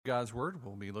God's Word.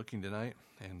 We'll be looking tonight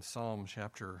in Psalm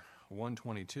chapter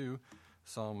 122,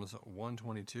 Psalms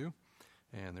 122,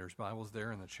 and there's Bibles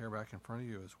there in the chair back in front of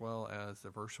you, as well as the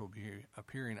verse will be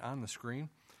appearing on the screen.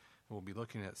 We'll be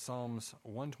looking at Psalms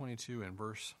 122 and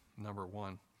verse number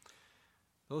 1.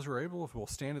 Those who are able, if we'll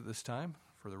stand at this time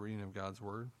for the reading of God's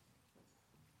Word.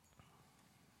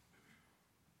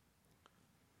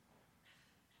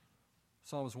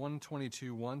 Psalms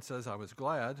 122:1 says, I was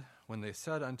glad when they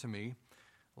said unto me,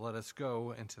 let us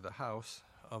go into the house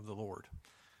of the Lord.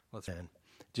 Let's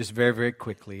just very, very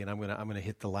quickly, and I'm gonna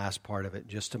hit the last part of it in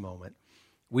just a moment.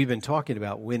 We've been talking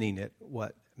about winning at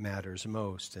what matters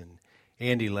most, and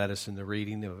Andy led us in the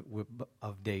reading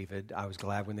of David. I was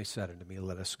glad when they said unto me,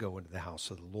 let us go into the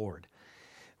house of the Lord.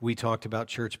 We talked about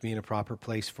church being a proper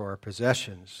place for our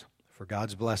possessions, for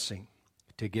God's blessing,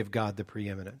 to give God the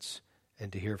preeminence,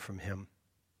 and to hear from Him.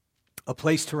 A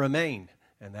place to remain,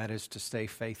 and that is to stay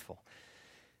faithful.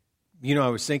 You know, I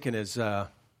was thinking as we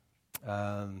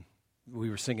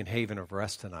were singing Haven of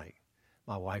Rest tonight,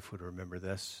 my wife would remember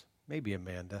this, maybe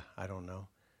Amanda, I don't know.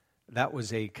 That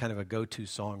was a kind of a go-to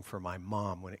song for my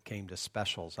mom when it came to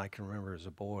specials. I can remember as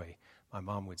a boy, my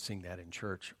mom would sing that in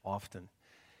church often.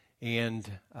 And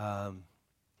I'm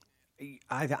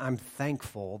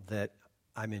thankful that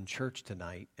I'm in church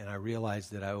tonight, and I realize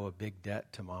that I owe a big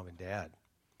debt to Mom and Dad.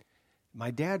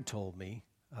 My dad told me,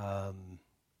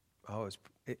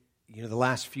 the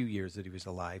last few years that he was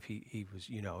alive, he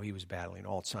was battling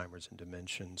Alzheimer's and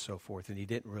dementia and so forth, and he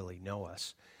didn't really know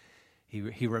us.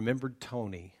 He remembered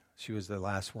Tony. She was the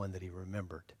last one that he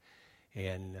remembered.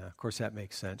 And, of course, that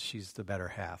makes sense. She's the better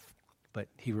half. But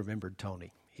he remembered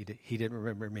Tony. He didn't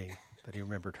remember me, but he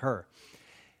remembered her.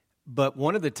 But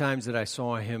one of the times that I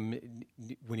saw him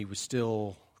when he was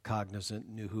still cognizant,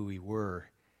 knew who we were,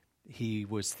 he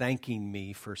was thanking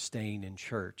me for staying in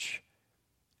church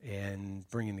and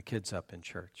bringing the kids up in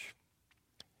church.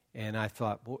 And I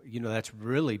thought, well, that's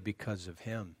really because of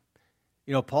him.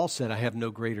 Paul said, I have no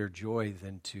greater joy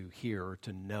than to hear or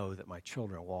to know that my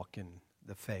children walk in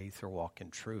the faith or walk in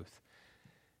truth.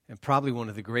 And probably one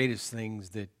of the greatest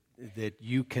things that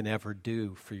you can ever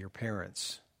do for your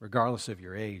parents, regardless of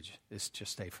your age, is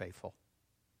just stay faithful.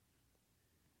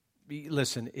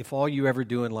 Listen, if all you ever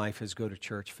do in life is go to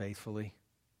church faithfully,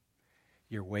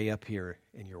 you're way up here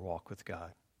in your walk with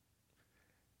God.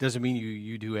 Doesn't mean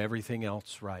you do everything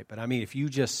else right, but I mean, if you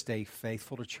just stay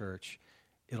faithful to church,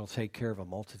 it'll take care of a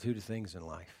multitude of things in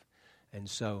life. And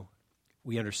so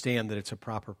we understand that it's a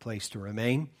proper place to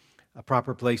remain, a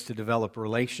proper place to develop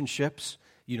relationships.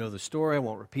 You know the story, I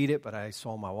won't repeat it, but I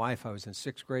saw my wife. I was in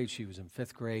 6th grade, she was in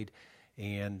 5th grade,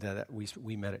 and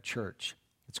we met at church.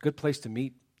 It's a good place to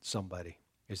meet somebody,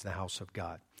 is the house of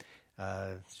God.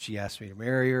 She asked me to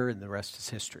marry her, and the rest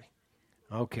is history.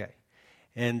 Okay.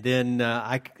 And then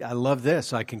I love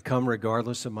this. I can come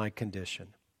regardless of my condition.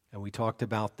 And we talked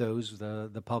about those,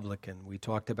 the publican. We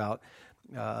talked about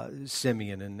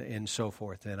Simeon and so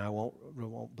forth. And I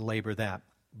won't belabor that.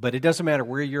 But it doesn't matter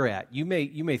where you're at. You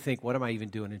may think, what am I even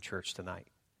doing in church tonight?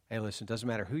 Hey, listen, it doesn't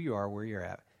matter who you are, where you're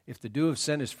at. If the dew of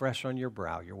sin is fresh on your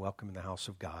brow, you're welcome in the house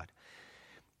of God.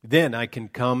 Then I can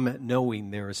come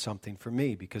knowing there is something for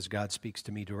me because God speaks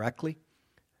to me directly.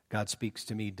 God speaks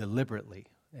to me deliberately.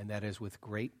 And that is with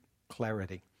great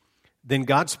clarity. Then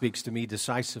God speaks to me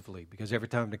decisively, because every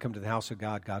time I come to the house of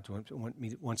God, God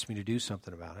wants me to do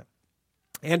something about it.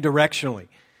 And directionally,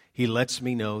 He lets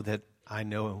me know that I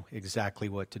know exactly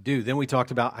what to do. Then we talked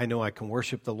about, I know I can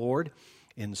worship the Lord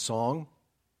in song.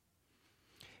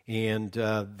 And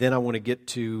then I want to get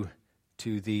to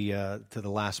the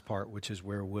last part, which is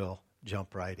where we'll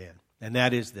jump right in. And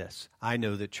that is this. I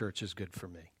know that church is good for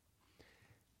me.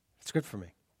 It's good for me.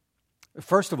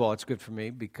 First of all, it's good for me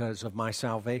because of my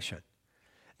salvation.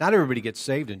 Not everybody gets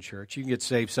saved in church. You can get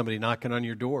saved somebody knocking on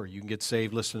your door. You can get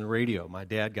saved listening to radio. My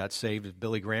dad got saved at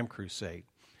Billy Graham Crusade.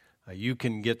 You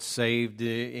can get saved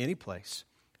any place.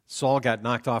 Saul got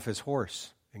knocked off his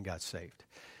horse and got saved.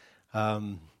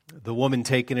 The woman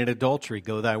taken in adultery,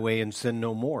 go thy way and sin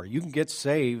no more. You can get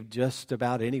saved just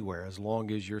about anywhere as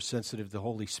long as you're sensitive to the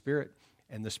Holy Spirit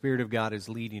and the Spirit of God is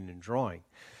leading and drawing.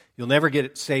 You'll never get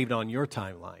it saved on your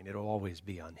timeline. It'll always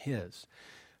be on His.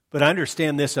 But I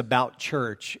understand this about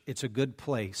church. It's a good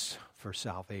place for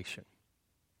salvation.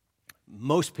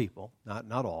 Most people,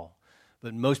 not all,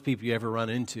 but most people you ever run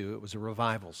into, it was a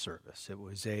revival service. It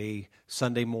was a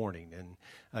Sunday morning. And,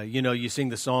 you sing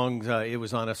the songs, it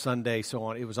was on a Sunday, so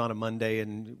on. It was on a Monday,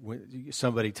 and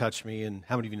somebody touched me. And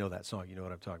how many of you know that song? You know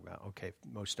what I'm talking about. Okay,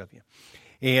 most of you.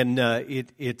 And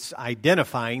it's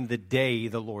identifying the day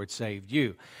the Lord saved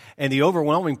you. And the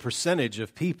overwhelming percentage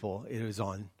of people, it was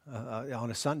on on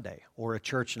a Sunday or a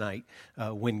church night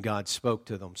when God spoke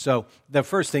to them. So the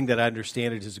first thing that I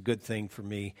understand it is a good thing for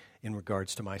me in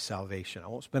regards to my salvation. I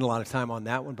won't spend a lot of time on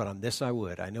that one, but on this I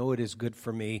would. I know it is good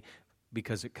for me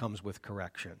because it comes with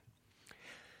correction.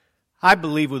 I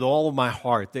believe with all of my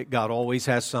heart that God always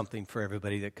has something for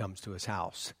everybody that comes to his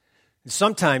house. And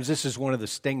sometimes this is one of the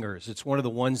stingers. It's one of the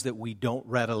ones that we don't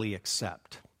readily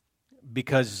accept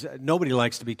because nobody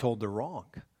likes to be told they're wrong.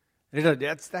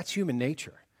 That's human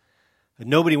nature.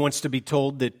 Nobody wants to be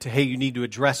told that, hey, you need to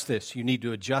address this, you need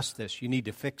to adjust this, you need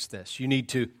to fix this, you need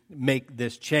to make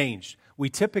this change. We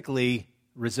typically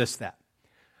resist that.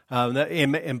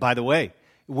 And by the way,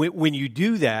 when you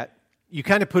do that, you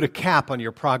kind of put a cap on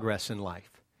your progress in life.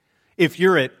 If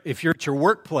you're at your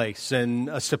workplace and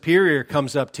a superior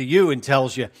comes up to you and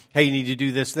tells you, hey, you need to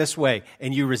do this way,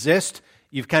 and you resist,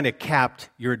 you've kind of capped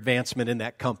your advancement in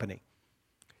that company.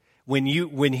 When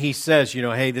he says,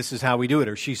 hey, this is how we do it,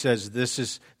 or she says, this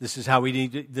is how we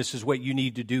need to, this is what you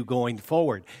need to do going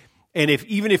forward. And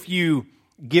even if you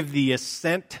give the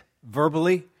assent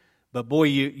verbally, but boy,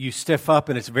 you stiff up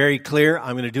and it's very clear,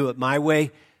 I'm going to do it my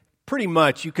way, pretty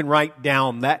much you can write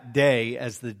down that day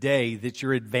as the day that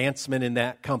your advancement in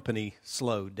that company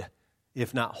slowed,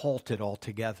 if not halted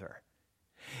altogether.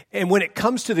 And when it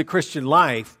comes to the Christian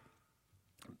life,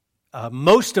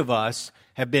 most of us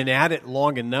have been at it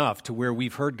long enough to where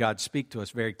we've heard God speak to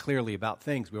us very clearly about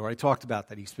things. We already talked about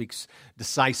that. He speaks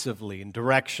decisively and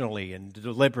directionally and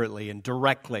deliberately and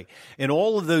directly and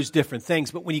all of those different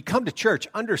things. But when you come to church,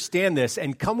 understand this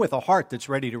and come with a heart that's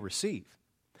ready to receive.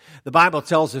 The Bible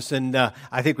tells us, and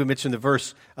I think we mentioned the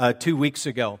verse 2 weeks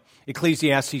ago,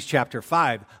 Ecclesiastes chapter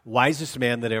 5, wisest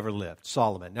man that ever lived,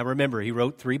 Solomon. Now remember, he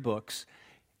wrote 3 books.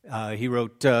 He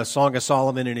wrote Song of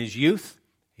Solomon in his youth.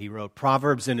 He wrote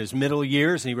Proverbs in his middle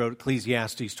years, and he wrote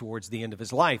Ecclesiastes towards the end of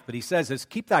his life. But he says this,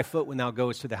 keep thy foot when thou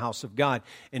goest to the house of God,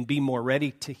 and be more ready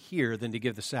to hear than to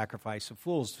give the sacrifice of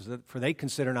fools, for they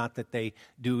consider not that they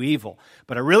do evil.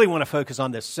 But I really want to focus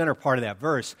on this center part of that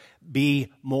verse,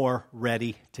 be more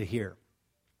ready to hear.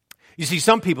 You see,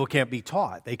 some people can't be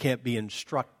taught. They can't be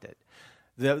instructed.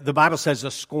 The Bible says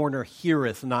a scorner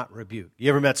heareth not rebuke. You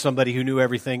ever met somebody who knew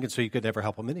everything, and so you could never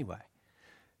help them anyway?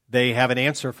 They have an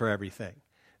answer for everything.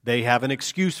 They have an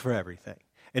excuse for everything.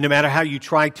 And no matter how you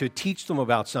try to teach them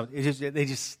about something, they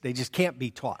just can't be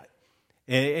taught.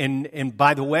 And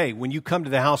by the way, when you come to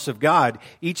the house of God,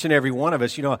 each and every one of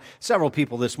us, several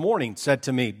people this morning said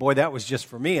to me, boy, that was just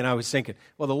for me. And I was thinking,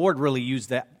 well, the Lord really used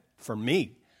that for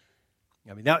me.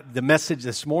 I mean, the message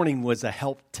this morning was a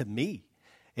help to me.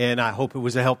 And I hope it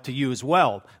was a help to you as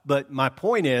well. But my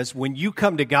point is, when you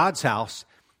come to God's house,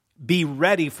 be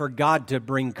ready for God to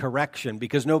bring correction,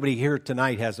 because nobody here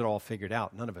tonight has it all figured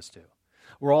out. None of us do.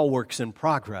 We're all works in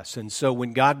progress. And so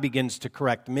when God begins to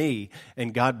correct me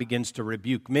and God begins to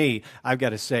rebuke me, I've got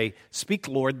to say, speak,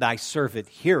 Lord, thy servant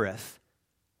heareth,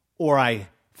 or I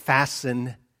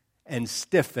fasten and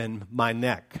stiffen my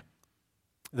neck.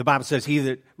 The Bible says, he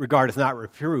that regardeth not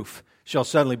reproof shall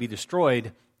suddenly be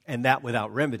destroyed, and that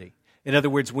without remedy. In other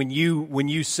words, when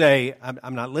you say,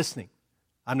 I'm not listening,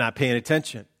 I'm not paying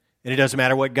attention, and it doesn't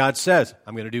matter what God says,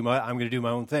 I'm going to do my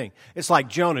own thing. It's like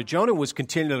Jonah. Jonah was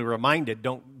continually reminded,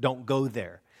 don't go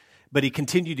there. But he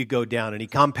continued to go down, and he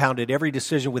compounded every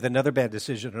decision with another bad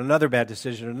decision, another bad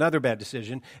decision, another bad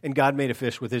decision, and God made a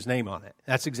fish with his name on it.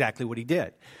 That's exactly what he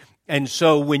did. And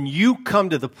so when you come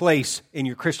to the place in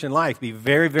your Christian life, be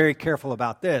very, very careful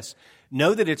about this.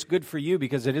 Know that it's good for you,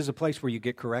 because it is a place where you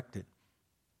get corrected.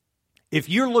 If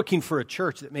you're looking for a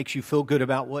church that makes you feel good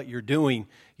about what you're doing,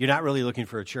 you're not really looking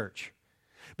for a church.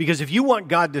 Because if you want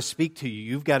God to speak to you,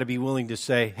 you've got to be willing to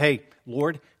say, hey,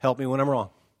 Lord, help me when I'm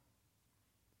wrong.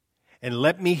 And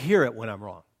let me hear it when I'm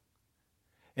wrong.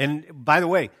 And by the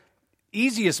way,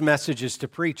 easiest messages to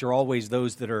preach are always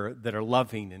those that are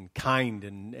loving and kind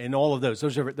and all of those.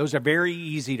 Those are very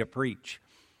easy to preach.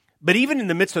 But even in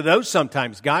the midst of those,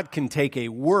 sometimes God can take a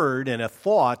word and a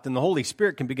thought, and the Holy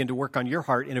Spirit can begin to work on your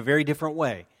heart in a very different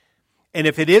way. And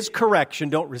if it is correction,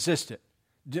 don't resist it.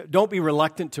 Don't be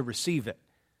reluctant to receive it.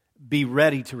 Be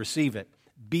ready to receive it.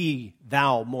 Be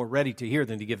thou more ready to hear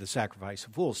than to give the sacrifice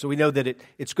of fools. So we know that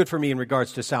it's good for me in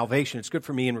regards to salvation. It's good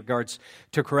for me in regards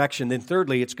to correction. Then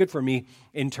thirdly, it's good for me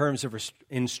in terms of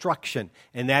instruction,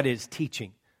 and that is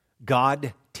teaching.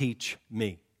 God, teach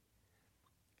me.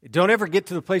 Don't ever get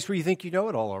to the place where you think you know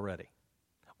it all already.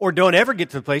 Or don't ever get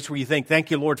to the place where you think,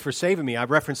 thank you, Lord, for saving me. I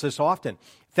reference this often.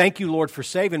 Thank you, Lord, for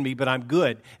saving me, but I'm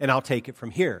good, and I'll take it from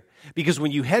here. Because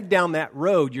when you head down that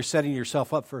road, you're setting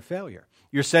yourself up for failure.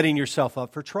 You're setting yourself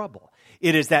up for trouble.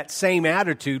 It is that same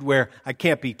attitude where I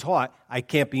can't be taught, I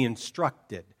can't be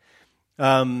instructed.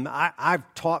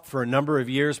 I've taught for a number of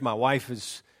years. My wife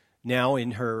is now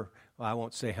in her, well, I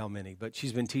won't say how many, but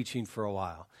she's been teaching for a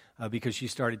while because she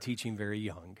started teaching very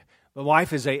young. My wife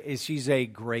she's a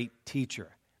great teacher.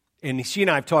 And she and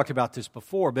I have talked about this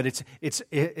before, but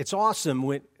it's awesome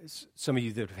when some of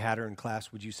you that have had her in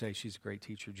class, would you say she's a great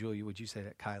teacher? Julia, would you say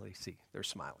that? Kylie, see, they're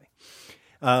smiling.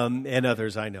 And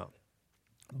others I know.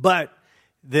 But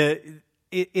it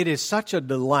is such a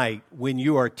delight when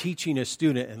you are teaching a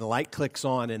student and the light clicks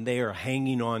on and they are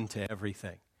hanging on to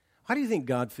everything. How do you think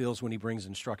God feels when He brings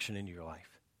instruction into your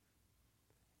life?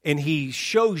 And He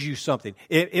shows you something.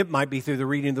 It might be through the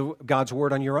reading of God's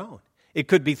Word on your own. It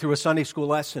could be through a Sunday school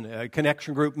lesson, a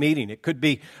connection group meeting. It could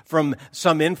be from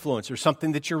some influence or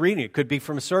something that you're reading. It could be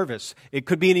from a service. It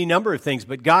could be any number of things.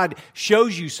 But God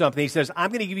shows you something. He says, I'm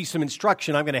going to give you some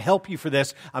instruction. I'm going to help you for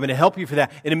this. I'm going to help you for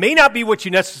that. And it may not be what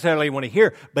you necessarily want to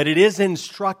hear, but it is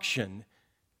instruction.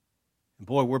 And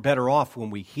boy, we're better off when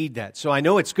we heed that. So I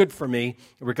know it's good for me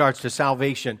in regards to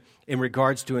salvation, in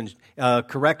regards to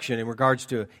correction, in regards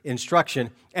to instruction,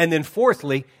 and then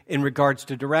fourthly, in regards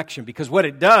to direction. Because what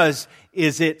it does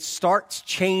is it starts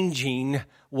changing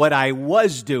what I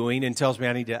was doing and tells me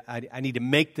I need to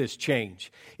make this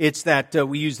change. It's that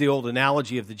we use the old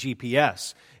analogy of the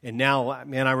GPS. And now,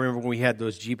 man, I remember when we had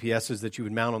those GPSs that you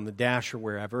would mount on the dash or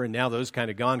wherever, and now those kind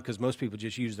of gone because most people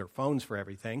just use their phones for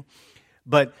everything.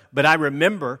 But I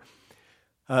remember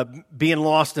being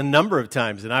lost a number of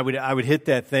times, and I would hit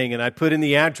that thing, and I'd put in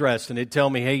the address, and it'd tell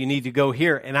me, hey, you need to go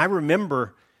here. And I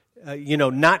remember,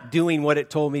 not doing what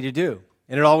it told me to do.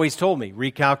 And it always told me,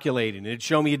 recalculating. And it'd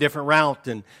show me a different route.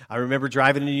 And I remember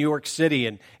driving to New York City,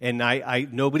 and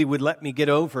nobody would let me get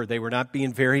over. They were not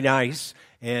being very nice.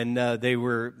 And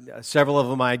several of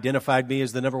them identified me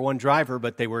as the number one driver,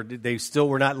 but they still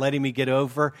were not letting me get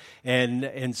over.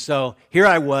 And so here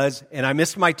I was, and I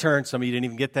missed my turn. Some of you didn't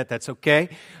even get that. That's okay.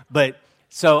 But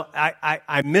so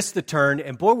I missed the turn.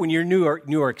 And boy, when you're in New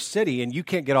York City and you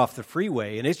can't get off the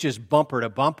freeway and it's just bumper to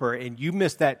bumper and you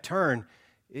miss that turn,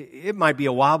 it might be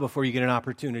a while before you get an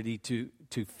opportunity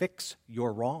to fix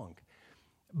your wrong.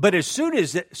 But as soon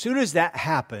as that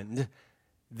happened,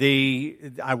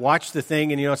 I watched the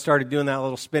thing and, it started doing that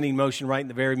little spinning motion right in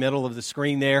the very middle of the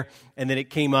screen there. And then it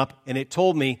came up and it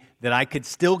told me that I could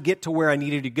still get to where I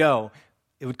needed to go.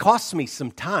 It would cost me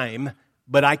some time,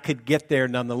 but I could get there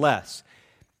nonetheless.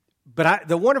 But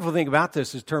the wonderful thing about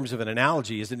this in terms of an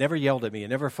analogy is it never yelled at me. It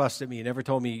never fussed at me. It never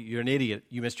told me, you're an idiot.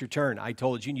 You missed your turn. I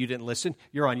told you and you didn't listen.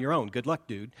 You're on your own. Good luck,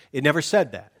 dude. It never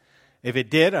said that. If it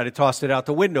did, I'd have tossed it out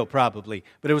the window probably.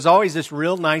 But it was always this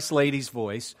real nice lady's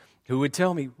voice who would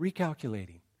tell me,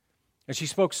 recalculating. And she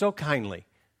spoke so kindly.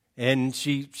 And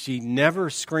she never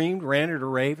screamed, ranted, or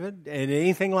raved, and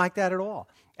anything like that at all.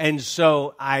 And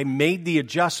so I made the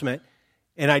adjustment,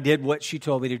 and I did what she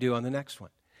told me to do on the next one.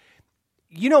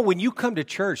 When you come to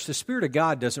church, the Spirit of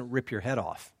God doesn't rip your head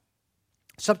off.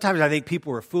 Sometimes I think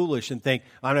people are foolish and think,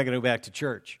 I'm not going to go back to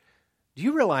church. Do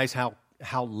you realize how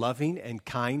loving and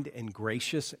kind and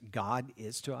gracious God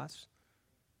is to us?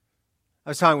 I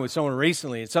was talking with someone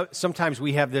recently, and sometimes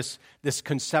we have this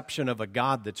conception of a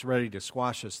God that's ready to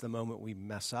squash us the moment we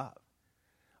mess up.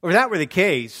 Or if that were the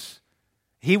case,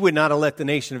 He would not have let the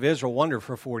nation of Israel wander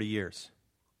for 40 years.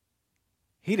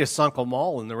 He'd have sunk them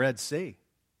all in the Red Sea.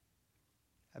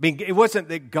 I mean, it wasn't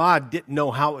that God didn't know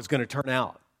how it was going to turn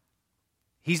out.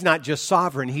 He's not just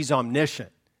sovereign, He's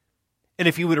omniscient. And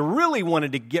if He would have really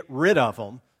wanted to get rid of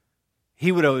them,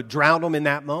 He would have drowned them in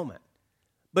that moment.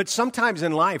 But sometimes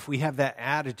in life, we have that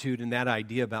attitude and that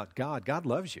idea about God. God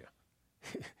loves you.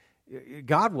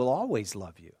 God will always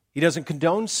love you. He doesn't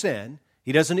condone sin.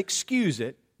 He doesn't excuse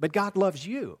it, but God loves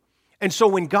you. And so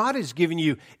when God is giving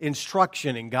you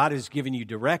instruction and God is giving you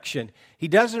direction, He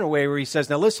does it in a way where He says,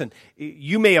 now listen,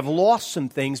 you may have lost some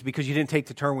things because you didn't take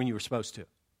the turn when you were supposed to.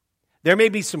 There may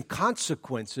be some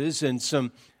consequences and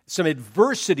some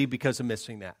adversity because of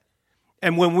missing that.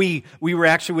 And when we were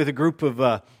actually with a group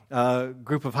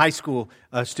of high school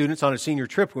students on a senior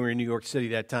trip when we were in New York City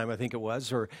that time, I think it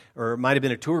was, or it might have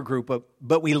been a tour group,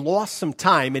 but we lost some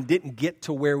time and didn't get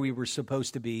to where we were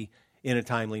supposed to be in a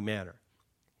timely manner.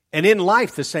 And in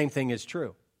life, the same thing is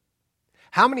true.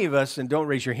 How many of us, and don't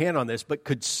raise your hand on this, but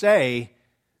could say,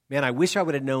 man, I wish I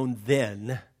would have known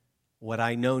then what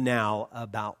I know now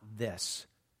about this.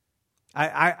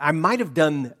 I might have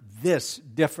done this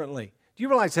differently. Do you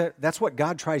realize that that's what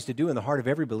God tries to do in the heart of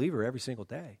every believer every single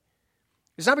day?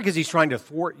 It's not because He's trying to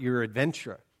thwart your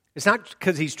adventure. It's not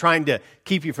because He's trying to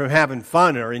keep you from having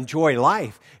fun or enjoy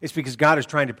life. It's because God is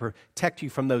trying to protect you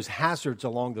from those hazards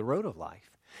along the road of life.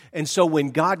 And so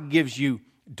when God gives you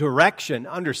direction,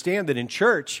 understand that in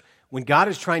church, when God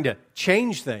is trying to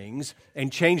change things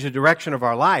and change the direction of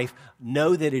our life,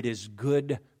 know that it is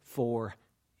good for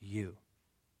you.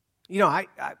 You know,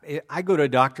 I go to a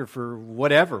doctor for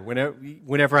whatever,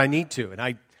 whenever I need to, and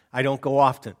I don't go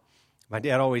often. My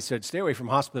dad always said, stay away from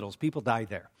hospitals. People die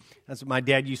there. That's what my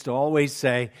dad used to always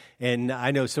say, and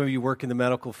I know some of you work in the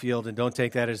medical field, and don't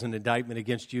take that as an indictment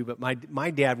against you, but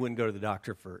my dad wouldn't go to the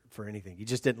doctor for anything. He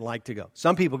just didn't like to go.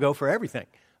 Some people go for everything,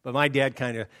 but my dad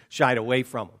kind of shied away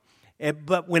from them.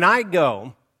 But when I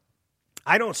go,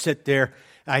 I don't sit there.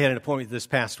 I had an appointment this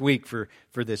past week for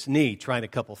this knee, trying a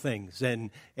couple things,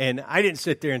 and I didn't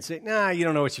sit there and say, nah, you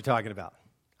don't know what you're talking about.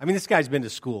 I mean, this guy's been to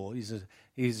school.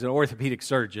 He's an orthopedic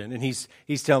surgeon, and he's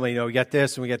telling me, you know, we got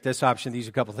this and we got this option. These are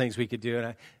a couple things we could do.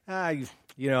 And a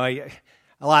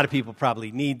lot of people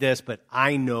probably need this, but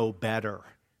I know better.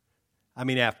 I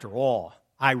mean, after all,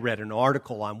 I read an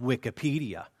article on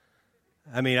Wikipedia.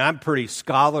 I mean, I'm pretty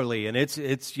scholarly, and it's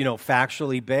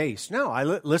factually based. No, I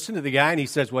listen to the guy, and he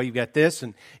says, well, you've got this,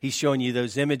 and he's showing you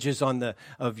those images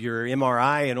of your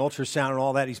MRI and ultrasound and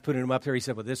all that. He's putting them up there. He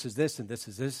said, well, this is this, and this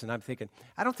is this. And I'm thinking,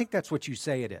 I don't think that's what you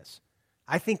say it is.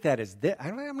 I think that is this.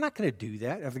 I'm not going to do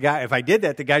that. If I did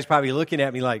that, the guy's probably looking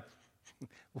at me like,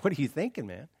 what are you thinking,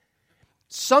 man?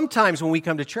 Sometimes when we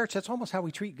come to church, that's almost how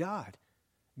we treat God.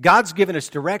 God's given us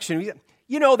direction.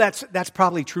 You know, that's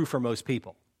probably true for most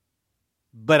people.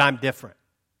 But I'm different.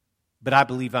 But I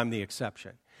believe I'm the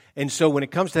exception. And so when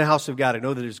it comes to the house of God, I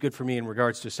know that it's good for me in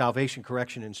regards to salvation,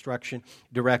 correction, instruction,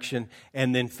 direction,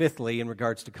 and then fifthly, in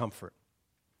regards to comfort.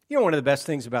 You know, one of the best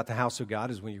things about the house of God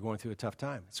is when you're going through a tough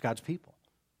time. It's God's people.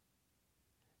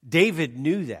 David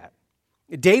knew that.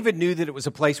 David knew that it was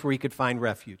a place where he could find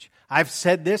refuge. I've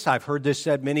said this, I've heard this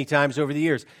said many times over the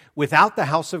years. Without the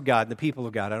house of God and the people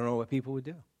of God, I don't know what people would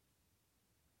do.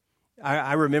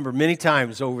 I remember many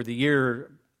times over the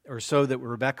year or so that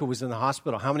Rebecca was in the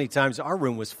hospital, how many times our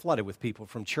room was flooded with people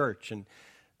from church. And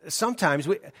sometimes,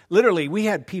 we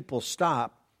had people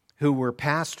stop who were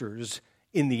pastors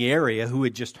in the area who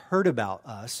had just heard about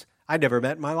us. I'd never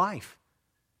met in my life.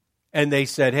 And they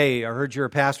said, hey, I heard you're a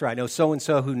pastor. I know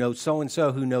so-and-so who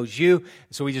knows you.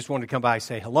 So we just wanted to come by and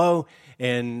say hello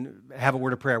and have a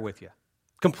word of prayer with you.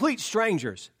 Complete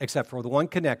strangers, except for the one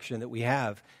connection that we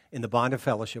have in the bond of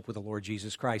fellowship with the Lord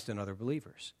Jesus Christ and other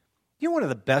believers. You know, one of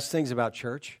the best things about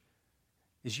church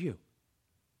is you.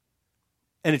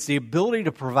 And it's the ability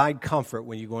to provide comfort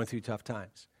when you're going through tough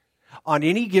times. On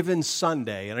any given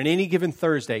Sunday and on any given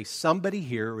Thursday, somebody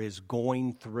here is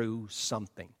going through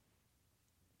something.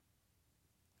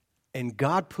 And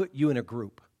God put you in a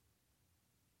group.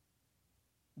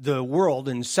 The world,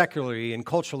 and secularly and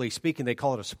culturally speaking, they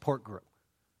call it a support group.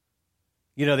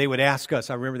 You know, they would ask us,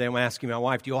 I remember them asking my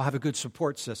wife, do you all have a good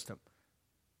support system?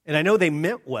 And I know they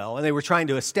meant well, and they were trying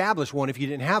to establish one if you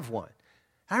didn't have one.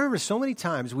 I remember so many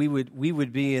times we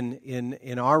would be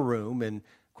in our room, and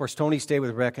of course Tony stayed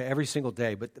with Rebecca every single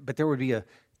day, but there would be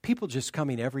people just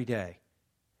coming every day.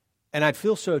 And I'd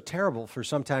feel so terrible for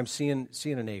sometimes seeing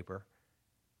a neighbor,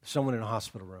 someone in a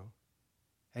hospital room,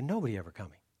 and nobody ever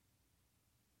coming.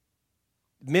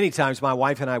 Many times my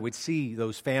wife and I would see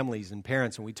those families and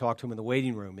parents, and we'd talk to them in the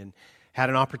waiting room and had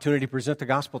an opportunity to present the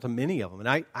gospel to many of them.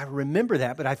 And I remember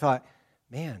that, but I thought,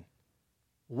 man,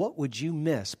 what would you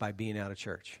miss by being out of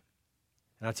church?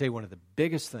 And I'll tell you, one of the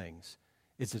biggest things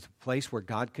is it's a place where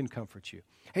God can comfort you.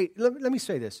 Hey, let me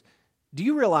say this. Do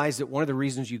you realize that one of the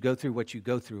reasons you go through what you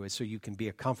go through is so you can be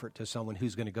a comfort to someone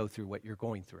who's going to go through what you're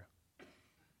going through?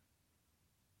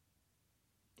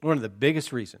 One of the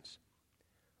biggest reasons.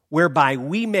 Whereby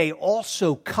we may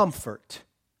also comfort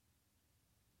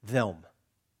them.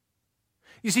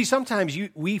 You see, sometimes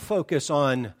we focus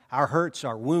on our hurts,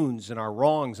 our wounds, and our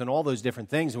wrongs, and all those different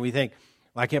things, and we think,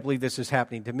 well, I can't believe this is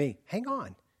happening to me. Hang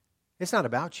on. It's not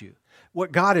about you.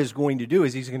 What God is going to do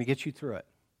is He's going to get you through it.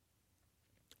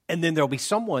 And then there'll be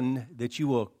someone that you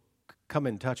will come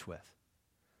in touch with.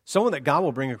 Someone that God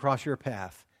will bring across your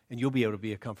path, and you'll be able to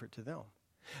be a comfort to them.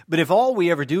 But if all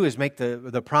we ever do is make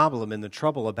the problem and the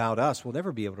trouble about us, we'll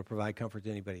never be able to provide comfort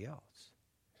to anybody else.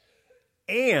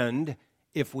 And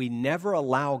if we never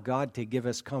allow God to give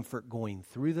us comfort going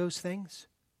through those things,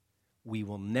 we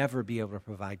will never be able to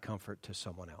provide comfort to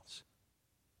someone else.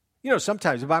 You know,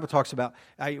 sometimes the Bible talks about,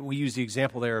 we use the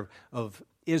example there of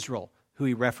Israel, who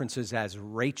He references as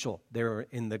Rachel there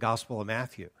in the Gospel of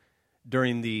Matthew,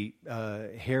 during the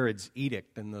Herod's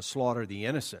edict and the slaughter of the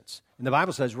innocents. And the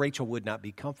Bible says Rachel would not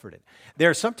be comforted.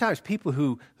 There are sometimes people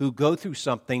who go through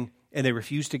something and they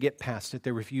refuse to get past it.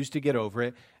 They refuse to get over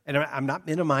it. And I'm not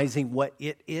minimizing what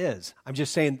it is. I'm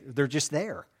just saying they're just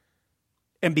there.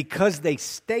 And because they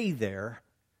stay there,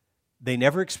 they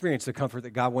never experience the comfort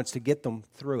that God wants to get them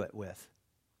through it with.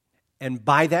 And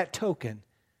by that token,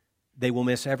 they will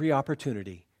miss every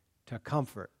opportunity to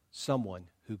comfort someone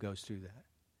who goes through that.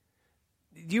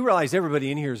 Do you realize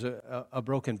everybody in here is a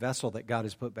broken vessel that God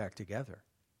has put back together?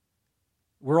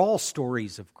 We're all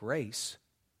stories of grace.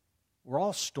 We're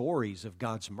all stories of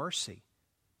God's mercy.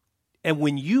 And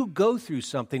when you go through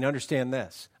something, understand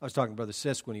this. I was talking to Brother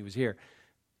Sisk when he was here.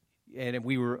 And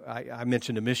I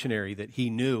mentioned a missionary that he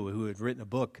knew who had written a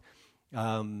book.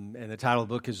 And the title of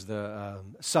the book is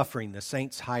Suffering, the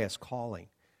Saint's Highest Calling.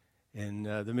 And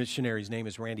the missionary's name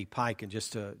is Randy Pike. And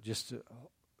just a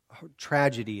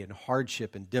tragedy and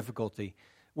hardship and difficulty.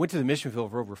 Went to the mission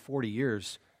field for over 40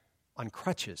 years on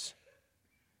crutches.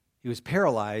 He was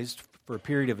paralyzed for a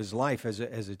period of his life as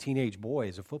a teenage boy,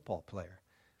 as a football player.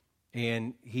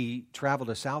 And he traveled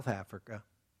to South Africa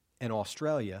and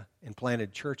Australia and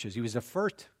planted churches. He was the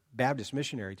first Baptist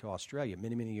missionary to Australia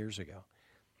many, many years ago.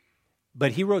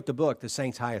 But he wrote the book, The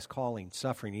Saint's Highest Calling,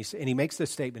 Suffering. And he makes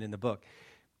this statement in the book.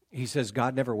 He says,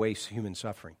 God never wastes human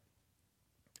suffering.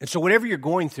 And so whatever you're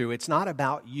going through, it's not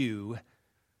about you.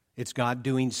 It's God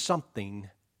doing something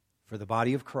for the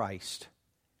body of Christ.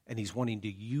 And He's wanting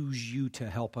to use you to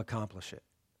help accomplish it.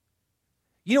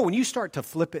 You know, when you start to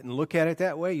flip it and look at it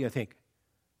that way, you think,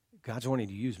 God's wanting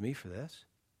to use me for this?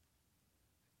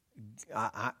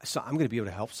 So I'm going to be able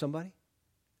to help somebody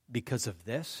because of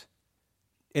this?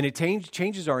 And it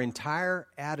changes our entire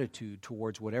attitude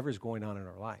towards whatever is going on in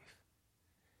our life.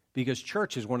 Because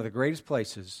church is one of the greatest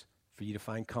places for you to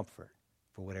find comfort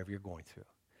for whatever you're going through.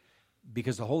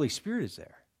 Because the Holy Spirit is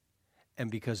there.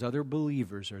 And because other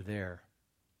believers are there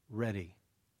ready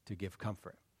to give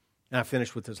comfort. And I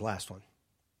finish with this last one.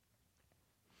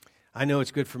 I know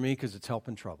it's good for me because it's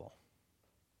helping trouble.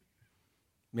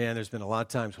 Man, there's been a lot of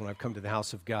times when I've come to the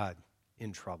house of God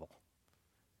in trouble.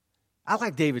 I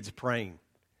like David's praying.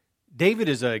 David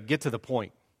is a get to the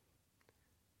point.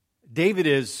 David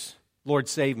is, Lord,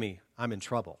 save me, I'm in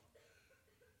trouble.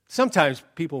 Sometimes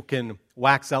people can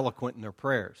wax eloquent in their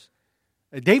prayers.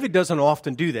 David doesn't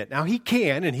often do that. Now, he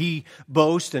can, and he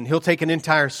boasts, and he'll take an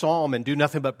entire psalm and do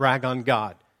nothing but brag on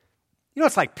God. You know,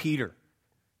 it's like Peter.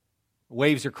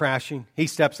 Waves are crashing. He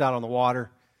steps out on the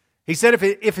water. He said,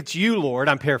 if it's you, Lord,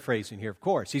 I'm paraphrasing here, of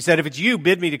course. He said, if it's you,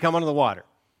 bid me to come under the water.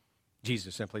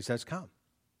 Jesus simply says, come.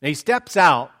 And he steps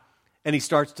out, and he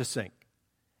starts to sink.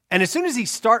 And as soon as he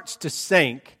starts to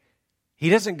sink, he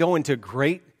doesn't go into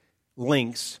great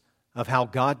lengths of how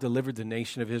God delivered the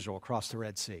nation of Israel across the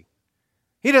Red Sea.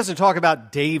 He doesn't talk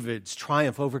about David's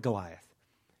triumph over Goliath.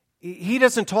 He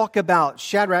doesn't talk about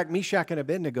Shadrach, Meshach, and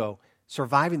Abednego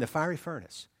surviving the fiery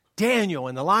furnace. Daniel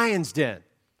in the lion's den.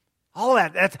 All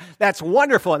that's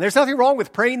wonderful. And there's nothing wrong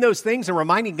with praying those things and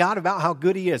reminding God about how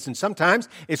good He is. And sometimes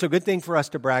it's a good thing for us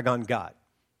to brag on God.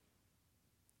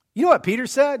 You know what Peter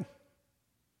said?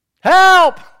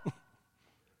 Help!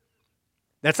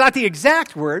 That's not the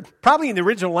exact word. Probably in the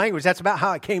original language, that's about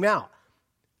how it came out.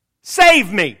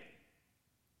 Save me!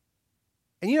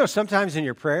 And you know, sometimes in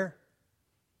your prayer,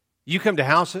 you come to the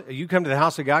house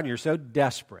of God and you're so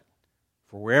desperate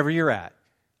for wherever you're at,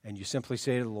 and you simply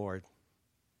say to the Lord,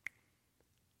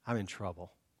 I'm in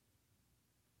trouble.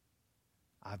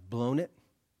 I've blown it.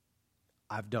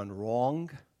 I've done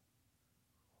wrong.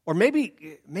 Or maybe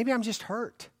I'm just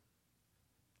hurt.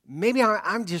 Maybe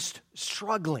I'm just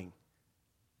struggling.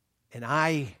 And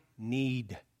I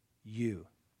need you.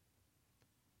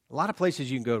 A lot of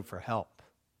places you can go for help.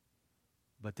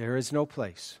 But there is no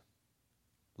place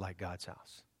like God's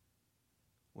house.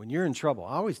 When you're in trouble,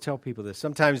 I always tell people this.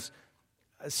 Sometimes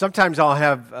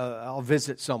I'll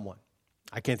visit someone.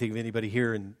 I can't think of anybody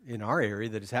here in our area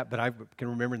that has happened, but I can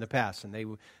remember in the past,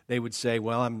 and they would say,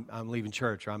 well, I'm leaving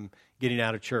church, or I'm getting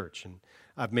out of church, and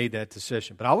I've made that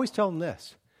decision. But I always tell them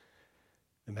this.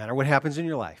 No matter what happens in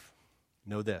your life,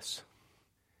 know this.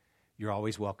 You're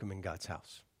always welcome in God's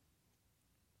house.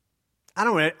 I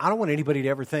don't want anybody to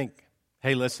ever think,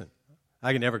 hey, listen,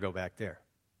 I can never go back there.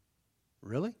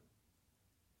 Really?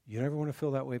 You never want to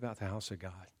feel that way about the house of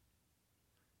God?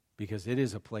 Because it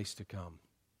is a place to come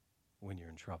when you're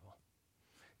in trouble.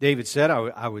 David said,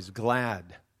 I was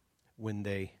glad when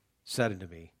they said unto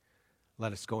me,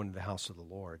 let us go into the house of the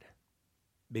Lord,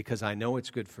 because I know it's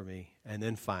good for me. And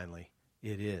then finally,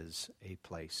 it is a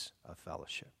place of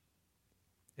fellowship.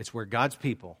 It's where God's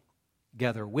people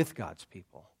gather with God's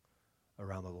people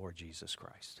around the Lord Jesus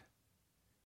Christ.